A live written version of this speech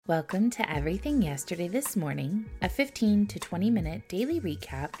Welcome to Everything Yesterday This Morning, a 15 to 20 minute daily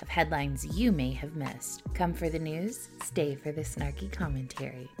recap of headlines you may have missed. Come for the news, stay for the snarky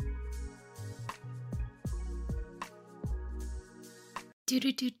commentary. Good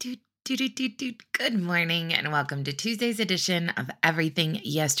morning and welcome to Tuesday's edition of Everything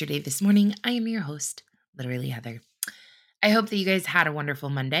Yesterday This Morning. I am your host, literally Heather. I hope that you guys had a wonderful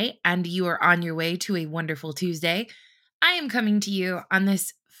Monday and you are on your way to a wonderful Tuesday. I am coming to you on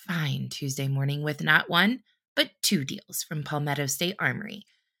this fine Tuesday morning with not one, but two deals from Palmetto State Armory.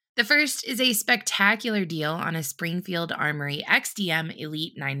 The first is a spectacular deal on a Springfield Armory XDM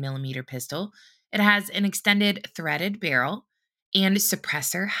Elite 9mm pistol. It has an extended threaded barrel and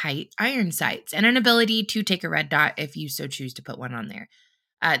suppressor height iron sights and an ability to take a red dot if you so choose to put one on there.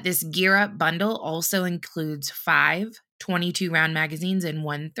 This Gear Up bundle also includes 5 22-round magazines and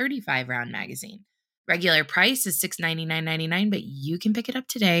one 35-round magazine. Regular price is $699.99, but you can pick it up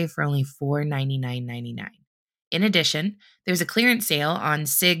today for only $499.99. In addition, there's a clearance sale on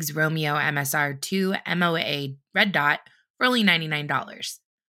SIG's Romeo MSR2 MOA Red Dot for only $99.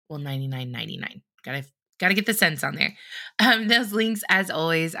 Well, $99.99. Gotta get the cents on there. Those links, as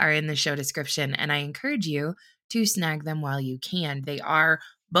always, are in the show description, and I encourage you to snag them while you can. They are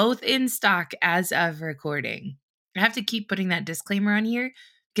both in stock as of recording. I have to keep putting that disclaimer on here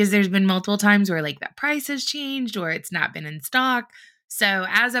because there's been multiple times where that price has changed or it's not been in stock. So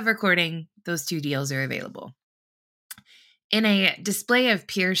as of recording, those two deals are available. In a display of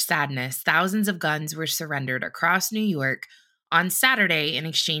pure sadness, thousands of guns were surrendered across New York on Saturday in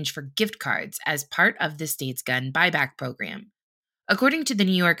exchange for gift cards as part of the state's gun buyback program. According to the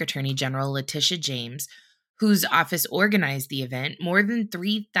New York Attorney General Letitia James, whose office organized the event, more than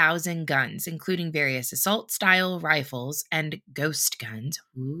 3,000 guns, including various assault-style rifles and ghost guns,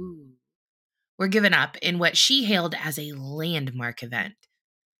 were given up in what she hailed as a landmark event.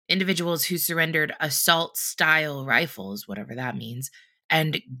 Individuals who surrendered assault-style rifles, whatever that means,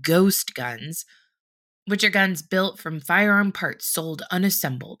 and ghost guns, which are guns built from firearm parts sold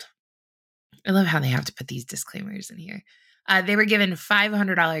unassembled. I love how they have to put these disclaimers in here. They were given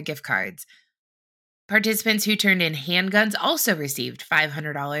 $500 gift cards. Participants who turned in handguns also received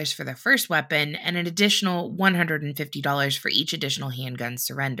 $500 for their first weapon and an additional $150 for each additional handgun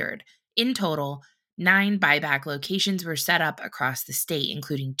surrendered. In total, 9 buyback locations were set up across the state,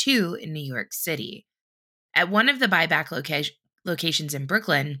 including 2 in New York City. At one of the buyback locations in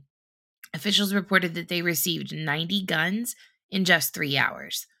Brooklyn, officials reported that they received 90 guns in just 3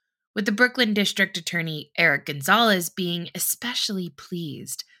 hours, with the Brooklyn District Attorney Eric Gonzalez being especially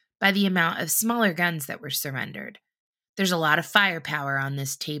pleased by the amount of smaller guns that were surrendered. There's a lot of firepower on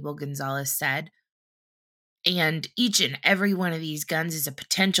this table, Gonzalez said, and each and every one of these guns is a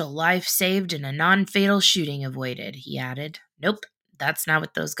potential life saved and a non-fatal shooting avoided, he added. Nope, that's not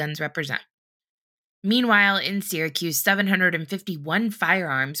what those guns represent. Meanwhile, in Syracuse, 751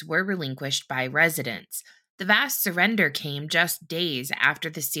 firearms were relinquished by residents. The vast surrender came just days after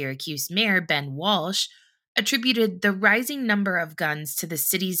the Syracuse mayor, Ben Walsh, attributed the rising number of guns to the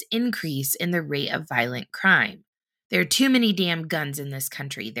city's increase in the rate of violent crime. There are too many damn guns in this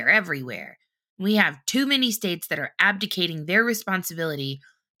country. They're everywhere. We have too many states that are abdicating their responsibility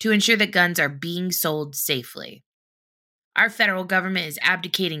to ensure that guns are being sold safely. Our federal government is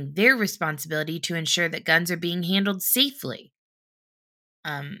abdicating their responsibility to ensure that guns are being handled safely.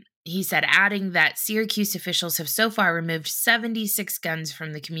 He said, adding that Syracuse officials have so far removed 76 guns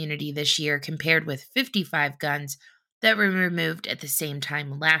from the community this year, compared with 55 guns that were removed at the same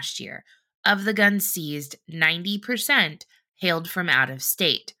time last year. Of the guns seized, 90% hailed from out of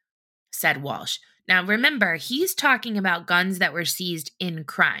state, said Walsh. Now remember, he's talking about guns that were seized in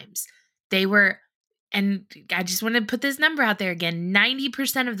crimes. And I just want to put this number out there again,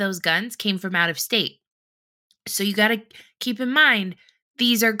 90% of those guns came from out of state. So you got to keep in mind,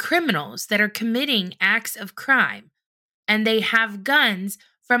 these are criminals that are committing acts of crime, and they have guns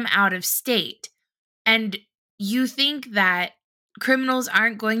from out of state. And you think that criminals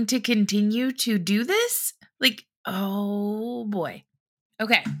aren't going to continue to do this? Oh boy.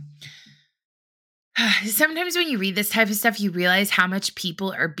 Okay. Sometimes when you read this type of stuff, you realize how much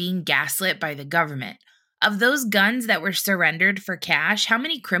people are being gaslit by the government. Of those guns that were surrendered for cash, how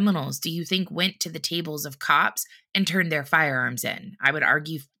many criminals do you think went to the tables of cops and turned their firearms in? I would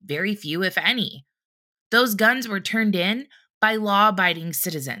argue very few, if any. Those guns were turned in by law-abiding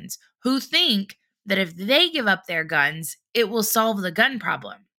citizens who think that if they give up their guns, it will solve the gun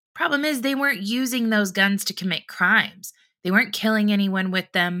problem. Problem is, they weren't using those guns to commit crimes. They weren't killing anyone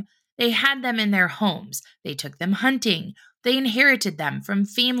with them. They had them in their homes. They took them hunting. They inherited them from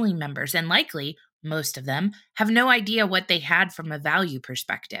family members and likely most of them, have no idea what they had from a value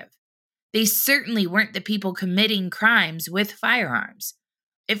perspective. They certainly weren't the people committing crimes with firearms.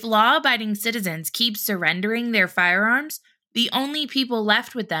 If law-abiding citizens keep surrendering their firearms, the only people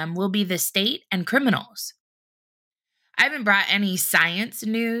left with them will be the state and criminals. I haven't brought any science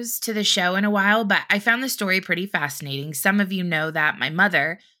news to the show in a while, but I found the story pretty fascinating. Some of you know that my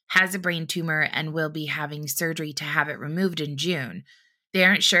mother has a brain tumor and will be having surgery to have it removed in June. They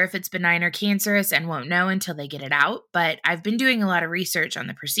aren't sure if it's benign or cancerous and won't know until they get it out, but I've been doing a lot of research on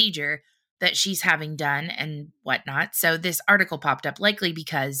the procedure that she's having done and whatnot. So this article popped up likely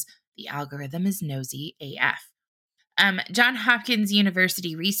because the algorithm is nosy AF. Johns Hopkins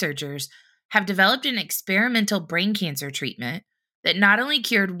University researchers have developed an experimental brain cancer treatment that not only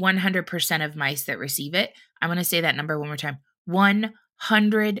cured 100% of mice that receive it, I want to say that number one more time,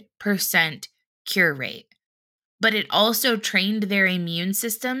 100% cure rate, but it also trained their immune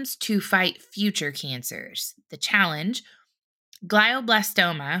systems to fight future cancers. The challenge: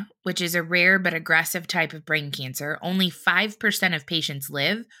 glioblastoma, which is a rare but aggressive type of brain cancer, only 5% of patients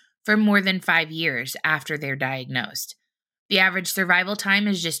live for more than 5 years after they're diagnosed. The average survival time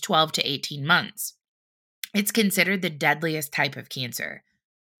is just 12 to 18 months. It's considered the deadliest type of cancer.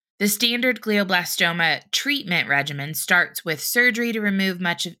 The standard glioblastoma treatment regimen starts with surgery to remove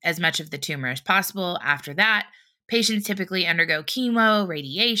as much of the tumor as possible. After that, patients typically undergo chemo,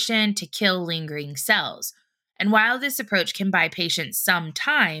 radiation to kill lingering cells. And while this approach can buy patients some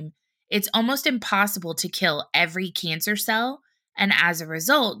time, it's almost impossible to kill every cancer cell, and as a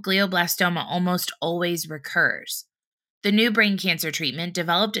result, glioblastoma almost always recurs. The new brain cancer treatment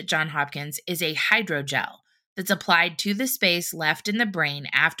developed at Johns Hopkins is a hydrogel that's applied to the space left in the brain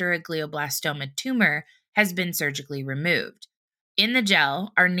after a glioblastoma tumor has been surgically removed. In the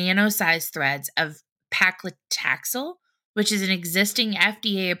gel are nano-sized threads of paclitaxel, which is an existing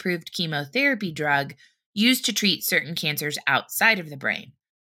FDA-approved chemotherapy drug used to treat certain cancers outside of the brain.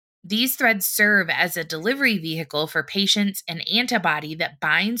 These threads serve as a delivery vehicle for patients an antibody that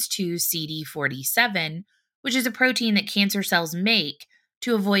binds to CD47, which is a protein that cancer cells make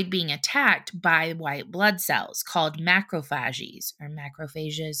to avoid being attacked by white blood cells called macrophages. I'm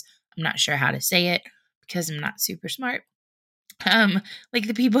not sure how to say it because I'm not super smart. Like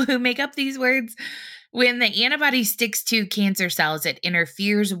the people who make up these words. When the antibody sticks to cancer cells, it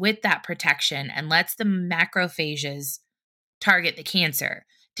interferes with that protection and lets the macrophages target the cancer.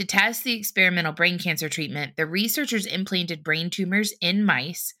 To test the experimental brain cancer treatment, the researchers implanted brain tumors in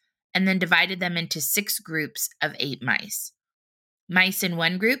mice and then divided them into 6 groups of 8 mice. Mice in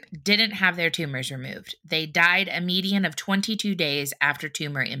one group didn't have their tumors removed. They died a median of 22 days after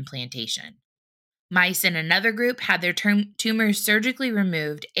tumor implantation. Mice in another group had their tumors surgically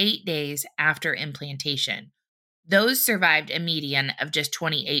removed 8 days after implantation. Those survived a median of just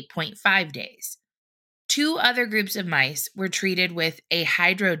 28.5 days. 2 other groups of mice were treated with a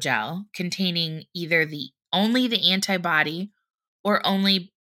hydrogel containing either only the antibody or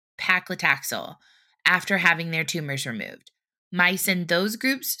only paclitaxel after having their tumors removed. Mice in those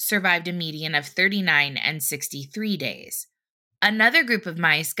groups survived a median of 39 and 63 days. Another group of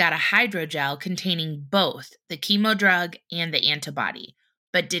mice got a hydrogel containing both the chemo drug and the antibody,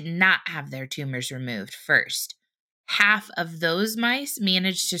 but did not have their tumors removed first. Half of those mice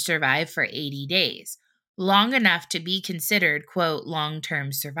managed to survive for 80 days, long enough to be considered, quote,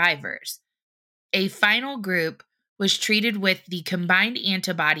 long-term survivors. A final group was treated with the combined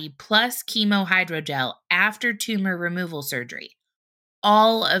antibody plus chemo hydrogel after tumor removal surgery.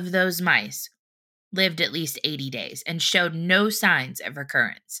 All of those mice lived at least 80 days and showed no signs of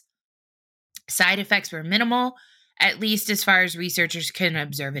recurrence. Side effects were minimal, at least as far as researchers can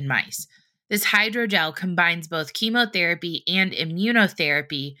observe in mice. This hydrogel combines both chemotherapy and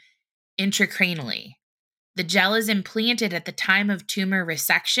immunotherapy intracranially. The gel is implanted at the time of tumor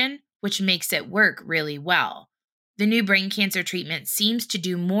resection, which makes it work really well. The new brain cancer treatment seems to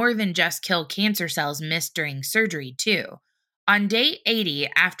do more than just kill cancer cells missed during surgery, too. On day 80,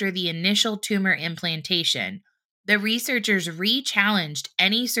 after the initial tumor implantation, the researchers re-challenged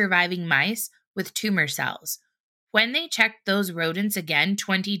any surviving mice with tumor cells. When they checked those rodents again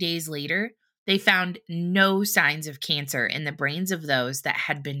 20 days later, they found no signs of cancer in the brains of those that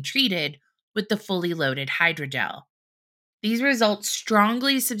had been treated with the fully loaded hydrogel. These results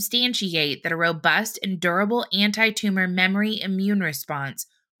strongly substantiate that a robust and durable anti-tumor memory immune response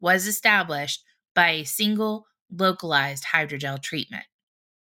was established by a single localized hydrogel treatment.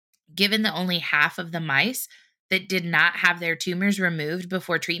 Given that only half of the mice that did not have their tumors removed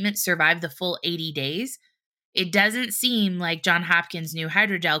before treatment survived the full 80 days, it doesn't seem like Johns Hopkins' new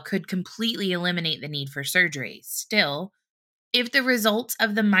hydrogel could completely eliminate the need for surgery. Still, if the results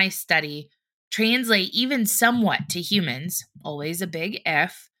of the mice study translate even somewhat to humans, always a big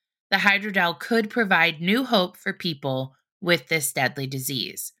if, the hydrogel could provide new hope for people with this deadly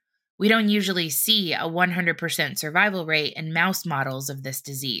disease. We don't usually see a 100% survival rate in mouse models of this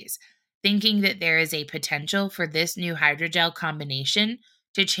disease. Thinking that there is a potential for this new hydrogel combination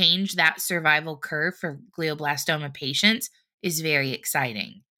to change that survival curve for glioblastoma patients is very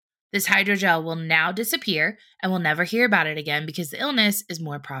exciting. This hydrogel will now disappear and we'll never hear about it again because the illness is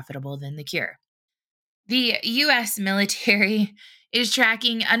more profitable than the cure. The U.S. military is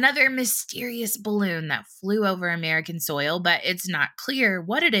tracking another mysterious balloon that flew over American soil, but it's not clear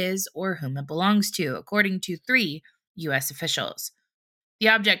what it is or whom it belongs to, according to 3 U.S. officials. The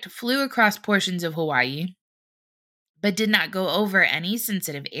object flew across portions of Hawaii, but did not go over any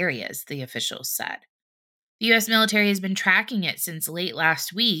sensitive areas, the officials said. The U.S. military has been tracking it since late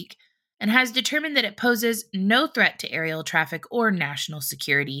last week and has determined that it poses no threat to aerial traffic or national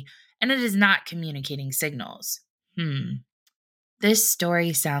security, and it is not communicating signals. This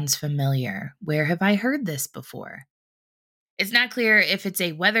story sounds familiar. Where have I heard this before? It's not clear if it's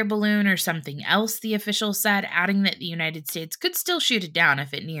a weather balloon or something else, the official said, adding that the United States could still shoot it down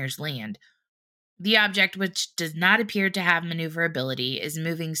if it nears land. The object, which does not appear to have maneuverability, is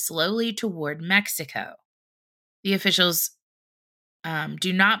moving slowly toward Mexico. The officials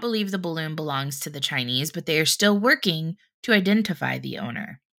do not believe the balloon belongs to the Chinese, but they are still working to identify the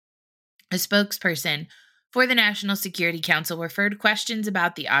owner. A spokesperson for the National Security Council referred questions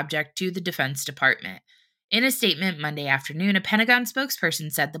about the object to the Defense Department. In a statement Monday afternoon, a Pentagon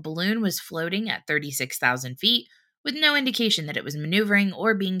spokesperson said the balloon was floating at 36,000 feet with no indication that it was maneuvering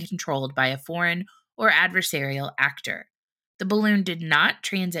or being controlled by a foreign or adversarial actor. The balloon did not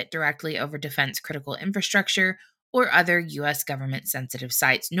transit directly over defense critical infrastructure or other U.S. government-sensitive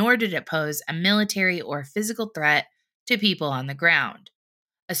sites, nor did it pose a military or physical threat to people on the ground.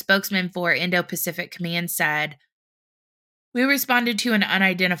 A spokesman for Indo-Pacific Command said, "We responded to an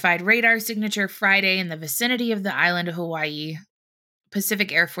unidentified radar signature Friday in the vicinity of the island of Hawaii.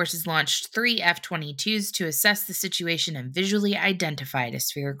 Pacific Air Forces launched 3 F-22s to assess the situation and visually identified a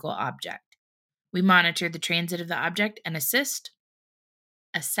spherical object. We monitored the transit of the object and assessed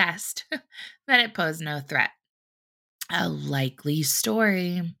that it posed no threat." A likely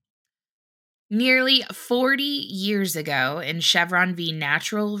story. Nearly 40 years ago, in Chevron v.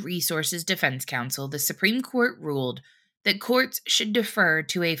 Natural Resources Defense Council, the Supreme Court ruled that courts should defer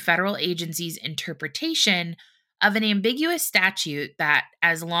to a federal agency's interpretation of an ambiguous statute that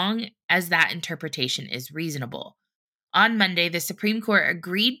as long as that interpretation is reasonable. On Monday, the Supreme Court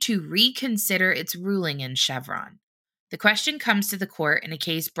agreed to reconsider its ruling in Chevron. The question comes to the court in a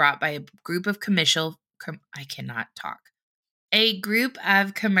case brought by a group of commercial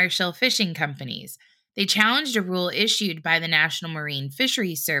fishing companies. They challenged a rule issued by the National Marine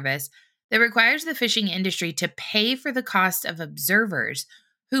Fisheries Service that requires the fishing industry to pay for the cost of observers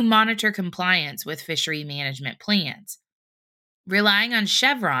who monitor compliance with fishery management plans. Relying on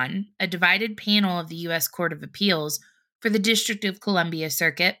Chevron, a divided panel of the U.S. Court of Appeals for the District of Columbia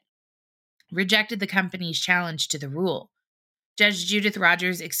Circuit rejected the company's challenge to the rule. Judge Judith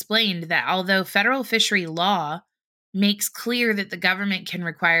Rogers explained that although federal fishery law makes clear that the government can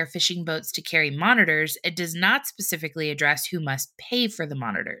require fishing boats to carry monitors, it does not specifically address who must pay for the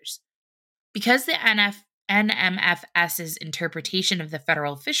monitors. Because the NMFS's interpretation of the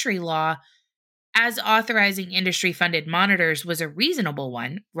federal fishery law as authorizing industry-funded monitors was a reasonable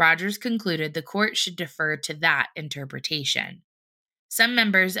one, Rogers concluded the court should defer to that interpretation. Some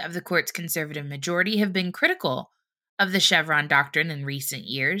members of the court's conservative majority have been critical of the Chevron doctrine in recent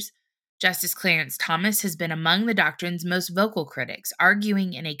years. Justice Clarence Thomas has been among the doctrine's most vocal critics,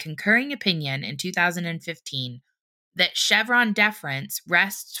 arguing in a concurring opinion in 2015 that Chevron deference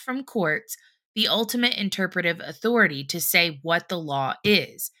wrests from courts the ultimate interpretive authority to say what the law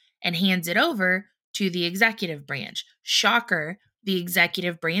is and hands it over to the executive branch. Shocker, the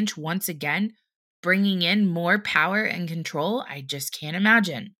executive branch once again bringing in more power and control. I just can't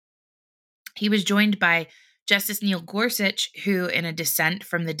imagine. He was joined by Justice Neil Gorsuch, who, in a dissent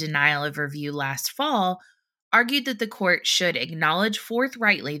from the denial of review last fall, argued that the court should acknowledge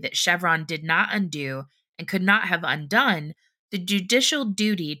forthrightly that Chevron did not undo and could not have undone the judicial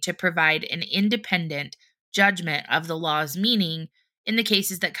duty to provide an independent judgment of the law's meaning in the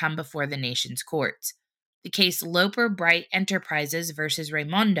cases that come before the nation's courts. The case Loper Bright Enterprises versus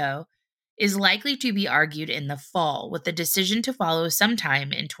Raimondo is likely to be argued in the fall, with the decision to follow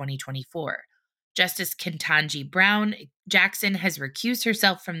sometime in 2024. Justice Ketanji Brown Jackson has recused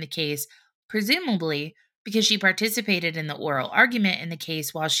herself from the case, presumably because she participated in the oral argument in the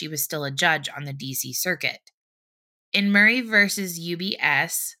case while she was still a judge on the D.C. Circuit. In Murray versus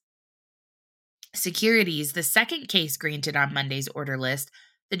UBS, Securities, the second case granted on Monday's order list,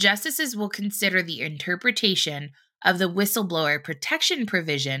 the justices will consider the interpretation of the whistleblower protection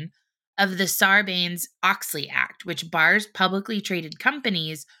provision of the Sarbanes-Oxley Act, which bars publicly traded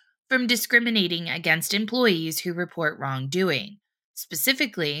companies from discriminating against employees who report wrongdoing.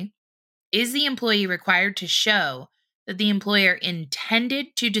 Specifically, is the employee required to show that the employer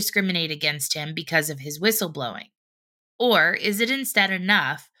intended to discriminate against him because of his whistleblowing? Or is it instead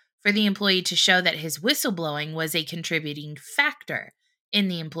enough for the employee to show that his whistleblowing was a contributing factor in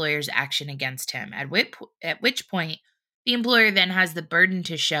the employer's action against him, at which point the employer then has the burden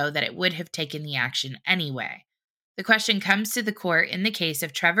to show that it would have taken the action anyway? The question comes to the court in the case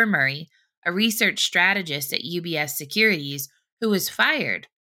of Trevor Murray, a research strategist at UBS Securities, who was fired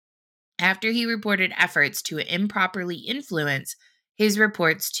after he reported efforts to improperly influence his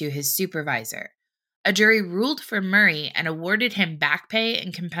reports to his supervisor. A jury ruled for Murray and awarded him back pay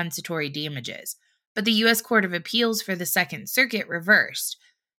and compensatory damages, but the U.S. Court of Appeals for the Second Circuit reversed.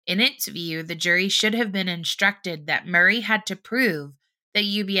 In its view, the jury should have been instructed that Murray had to prove that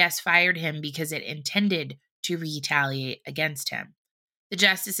UBS fired him because it intended to retaliate against him. The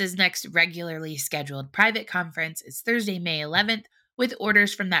justices' next regularly scheduled private conference is Thursday, May 11th, with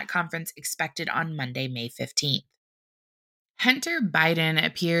orders from that conference expected on Monday, May 15th. Hunter Biden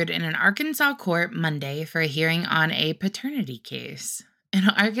appeared in an Arkansas court Monday for a hearing on a paternity case. An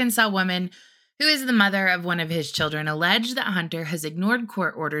Arkansas woman who is the mother of one of his children alleged that Hunter has ignored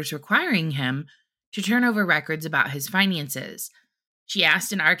court orders requiring him to turn over records about his finances. She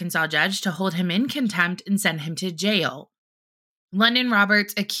asked an Arkansas judge to hold him in contempt and send him to jail. London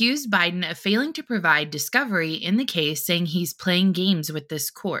Roberts accused Biden of failing to provide discovery in the case, saying he's playing games with this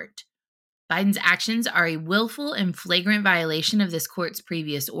court. Biden's actions are a willful and flagrant violation of this court's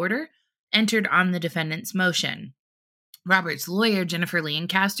previous order entered on the defendant's motion. Roberts' lawyer, Jennifer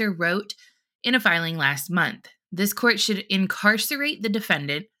Lancaster, wrote in a filing last month, this court should incarcerate the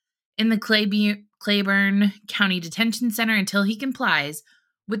defendant in the Claiborne County Detention Center until he complies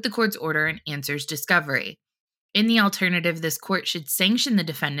with the court's order and answers discovery. In the alternative, this court should sanction the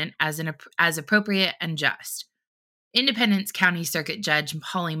defendant as appropriate and just. Independence County Circuit Judge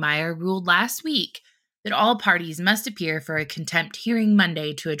Holly Meyer ruled last week that all parties must appear for a contempt hearing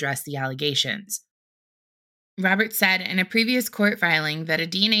Monday to address the allegations. Roberts said in a previous court filing that a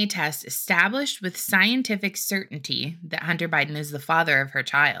DNA test established with scientific certainty that Hunter Biden is the father of her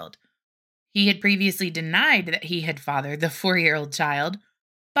child. He had previously denied that he had fathered the 4-year-old child,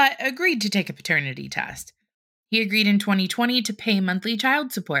 but agreed to take a paternity test. He agreed in 2020 to pay monthly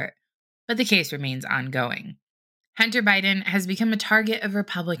child support, but the case remains ongoing. Hunter Biden has become a target of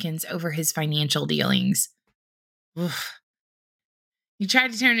Republicans over his financial dealings. Oof. He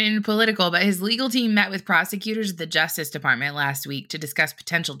tried to turn it into political, but his legal team met with prosecutors at the Justice Department last week to discuss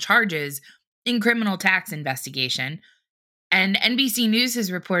potential charges in criminal tax investigation. And NBC News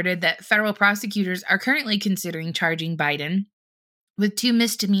has reported that federal prosecutors are currently considering charging Biden with 2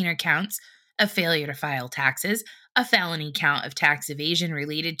 misdemeanor counts of failure to file taxes, a felony count of tax evasion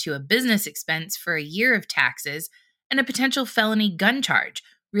related to a business expense for a year of taxes, and a potential felony gun charge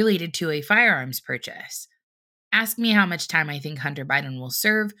related to a firearms purchase. Ask me how much time I think Hunter Biden will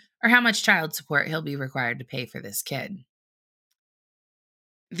serve or how much child support he'll be required to pay for this kid.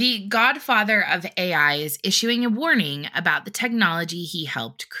 The godfather of AI is issuing a warning about the technology he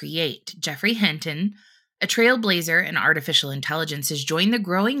helped create. Geoffrey Hinton, a trailblazer in artificial intelligence, has joined the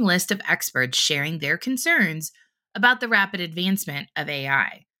growing list of experts sharing their concerns about the rapid advancement of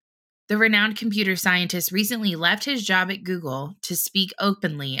AI. The renowned computer scientist recently left his job at Google to speak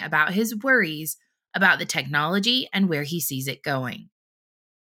openly about his worries about the technology and where he sees it going.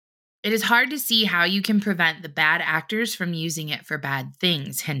 It is hard to see how you can prevent the bad actors from using it for bad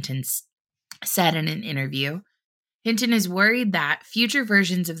things, Hinton said in an interview. Hinton is worried that future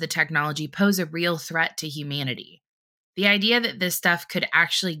versions of the technology pose a real threat to humanity. The idea that this stuff could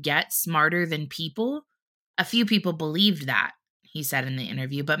actually get smarter than people, a few people believed that, he said in the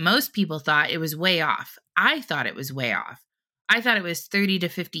interview, but most people thought it was way off. I thought it was way off. I thought it was 30 to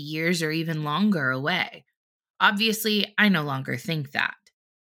 50 years or even longer away. Obviously, I no longer think that.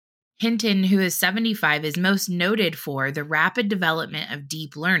 Hinton, who is 75, is most noted for the rapid development of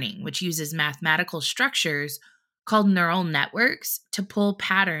deep learning, which uses mathematical structures called neural networks to pull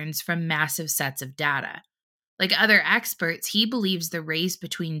patterns from massive sets of data. Like other experts, he believes the race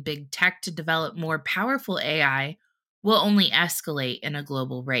between big tech to develop more powerful AI will only escalate in a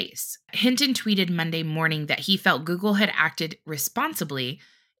global race. Hinton tweeted Monday morning that he felt Google had acted responsibly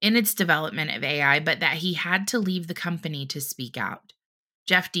in its development of AI, but that he had to leave the company to speak out.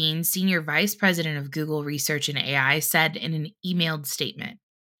 Jeff Dean, Senior Vice President of Google Research and AI, said in an emailed statement,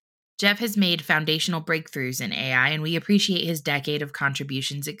 Jeff has made foundational breakthroughs in AI, and we appreciate his decade of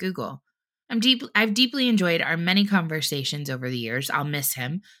contributions at Google. I've deeply enjoyed our many conversations over the years. I'll miss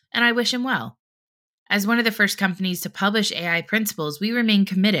him, and I wish him well. As one of the first companies to publish AI principles, we remain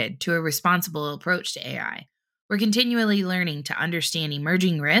committed to a responsible approach to AI. We're continually learning to understand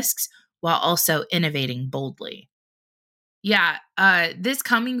emerging risks while also innovating boldly. Yeah, this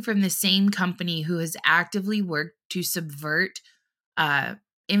coming from the same company who has actively worked to subvert uh,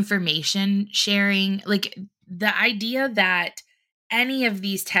 information sharing. Like the idea that any of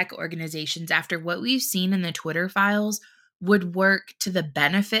these tech organizations, after what we've seen in the Twitter files, would work to the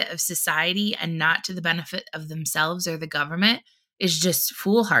benefit of society and not to the benefit of themselves or the government is just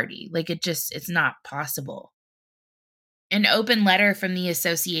foolhardy. Like it's not possible. An open letter from the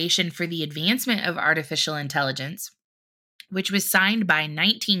Association for the Advancement of Artificial Intelligence, which was signed by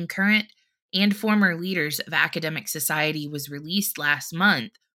 19 current and former leaders of academic society, was released last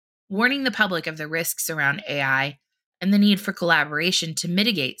month, warning the public of the risks around AI and the need for collaboration to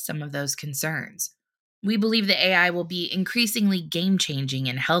mitigate some of those concerns. We believe that AI will be increasingly game-changing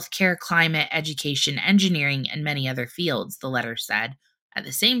in healthcare, climate, education, engineering, and many other fields, the letter said. At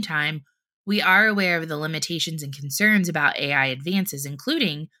the same time, we are aware of the limitations and concerns about AI advances,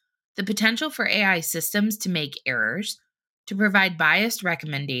 including the potential for AI systems to make errors, to provide biased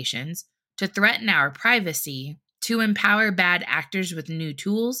recommendations, to threaten our privacy, to empower bad actors with new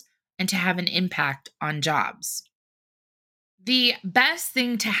tools, and to have an impact on jobs. The best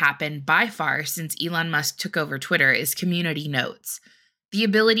thing to happen by far since Elon Musk took over Twitter is community notes. The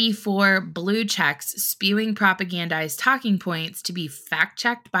ability for blue checks spewing propagandized talking points to be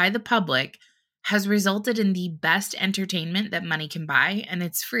fact-checked by the public has resulted in the best entertainment that money can buy, and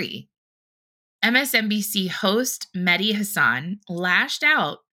it's free. MSNBC host Mehdi Hasan lashed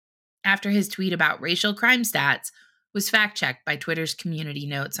out after his tweet about racial crime stats was fact-checked by Twitter's community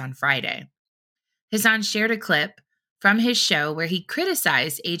notes on Friday. Hasan shared a clip from his show where he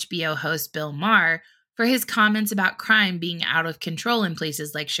criticized HBO host Bill Maher for his comments about crime being out of control in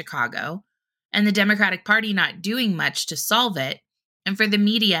places like Chicago, and the Democratic Party not doing much to solve it, and for the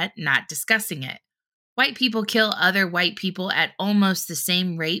media not discussing it. White people kill other white people at almost the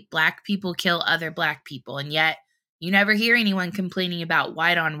same rate Black people kill other Black people, and yet you never hear anyone complaining about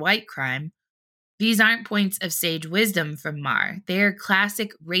white-on-white crime. These aren't points of sage wisdom from Maher. They are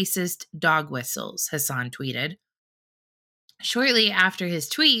classic racist dog whistles, Hasan tweeted. Shortly after his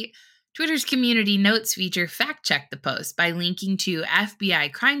tweet, Twitter's community notes feature fact-checked the post by linking to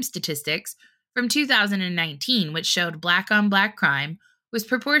FBI crime statistics from 2019, which showed Black-on-Black crime was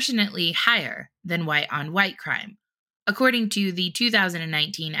proportionately higher than white-on-white crime. According to the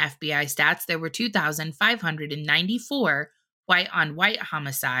 2019 FBI stats, there were 2,594 white-on-white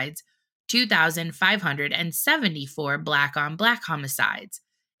homicides, 2,574 Black-on-Black homicides.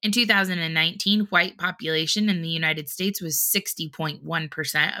 In 2019, white population in the United States was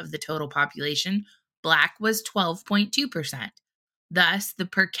 60.1% of the total population. Black was 12.2%. Thus, the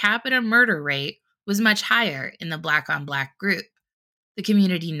per capita murder rate was much higher in the Black-on-Black group, the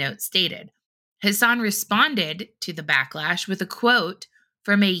community note stated. Hasan responded to the backlash with a quote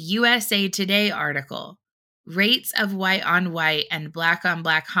from a USA Today article. Rates of white-on-white and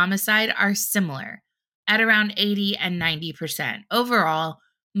Black-on-Black homicide are similar, at around 80 and 90%. Overall,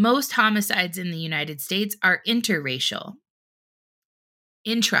 most homicides in the United States are intraracial,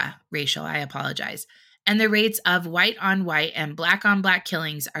 and the rates of white-on-white and Black-on-Black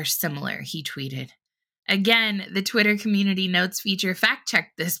killings are similar, he tweeted. Again, the Twitter community notes feature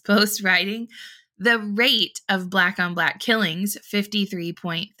fact-checked this post, writing, the rate of Black-on-Black killings,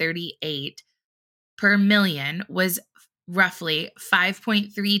 53.38 per million, was roughly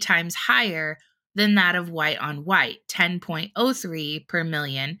 5.3 times higher than that of white-on-white, 10.03 per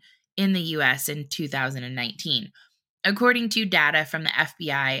million in the U.S. in 2019. According to data from the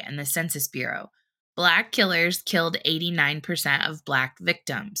FBI and the Census Bureau, Black killers killed 89% of Black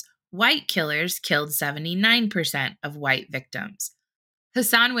victims. White killers killed 79% of white victims.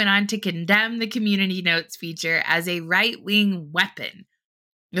 Hasan went on to condemn the community notes feature as a right-wing weapon.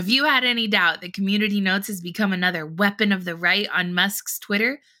 If you had any doubt that community notes has become another weapon of the right on Musk's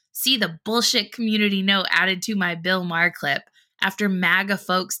Twitter, see the bullshit community note added to my Bill Maher clip after MAGA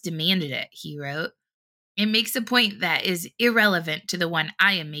folks demanded it, he wrote. It makes a point that is irrelevant to the one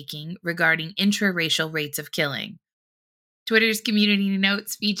I am making regarding intraracial rates of killing. Twitter's community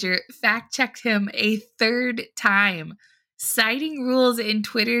notes feature fact-checked him a third time, citing rules in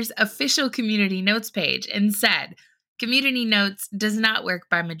Twitter's official community notes page, and said, community notes does not work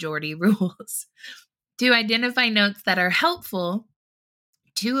by majority rules. To identify notes that are helpful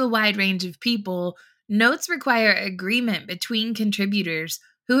to a wide range of people, notes require agreement between contributors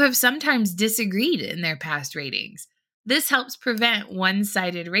who have sometimes disagreed in their past ratings. This helps prevent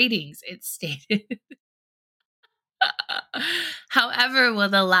one-sided ratings, it stated. However, will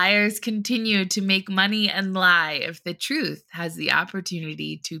the liars continue to make money and lie if the truth has the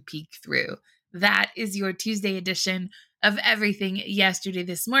opportunity to peek through? That is your Tuesday edition of Everything Yesterday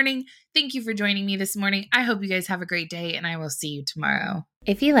This Morning. Thank you for joining me this morning. I hope you guys have a great day, and I will see you tomorrow.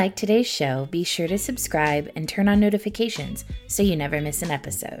 If you like today's show, be sure to subscribe and turn on notifications so you never miss an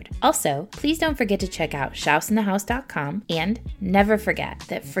episode. Also, please don't forget to check out shouseinthehouse.com, and never forget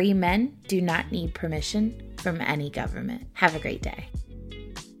that free men do not need permission from any government. Have a great day.